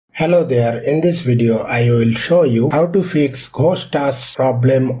Hello there, in this video I will show you how to fix ghost task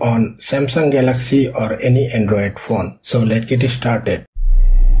problem on Samsung Galaxy or any Android phone. So let's get started.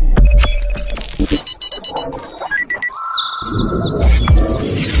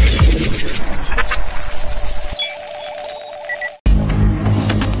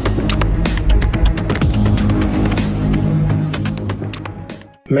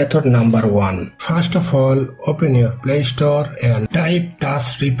 Method number 1. First of all, open your Play Store and type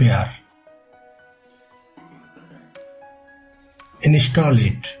Task Repair. Install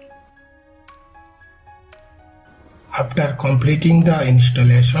it. After completing the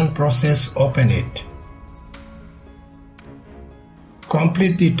installation process, open it.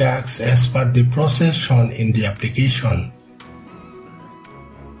 Complete the tasks as per the process shown in the application.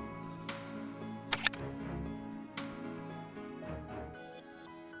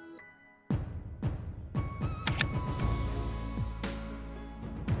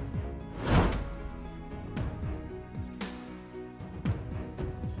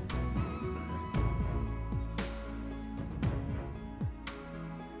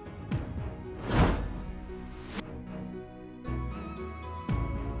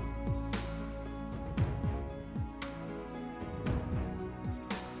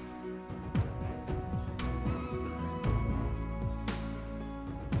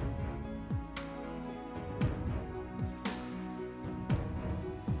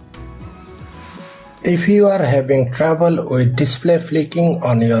 If you are having trouble with display flicking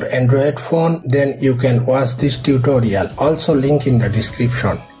on your Android phone, then you can watch this tutorial, also link in the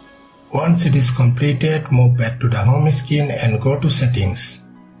description. Once it is completed, move back to the home screen and go to settings.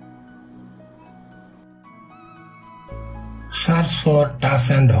 Search for touch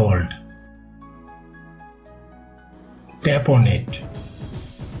and hold. Tap on it.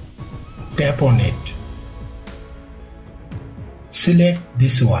 Tap on it. Select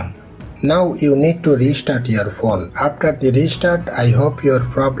this one. Now you need to restart your phone. After the restart, I hope your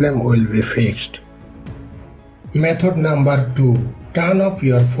problem will be fixed. Method number 2. Turn off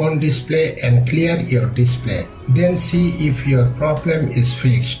your phone display and clear your display. Then see if your problem is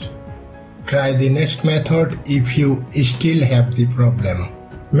fixed. Try the next method if you still have the problem.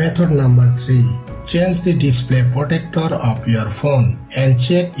 Method number 3. Change the display protector of your phone and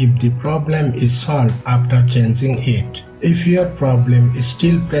check if the problem is solved after changing it. If your problem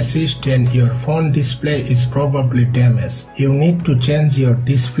still persists, then your phone display is probably damaged. You need to change your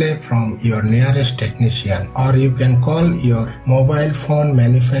display from your nearest technician, or you can call your mobile phone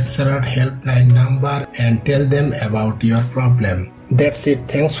manufacturer helpline number and tell them about your problem. That's it.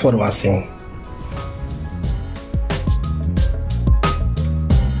 Thanks for watching.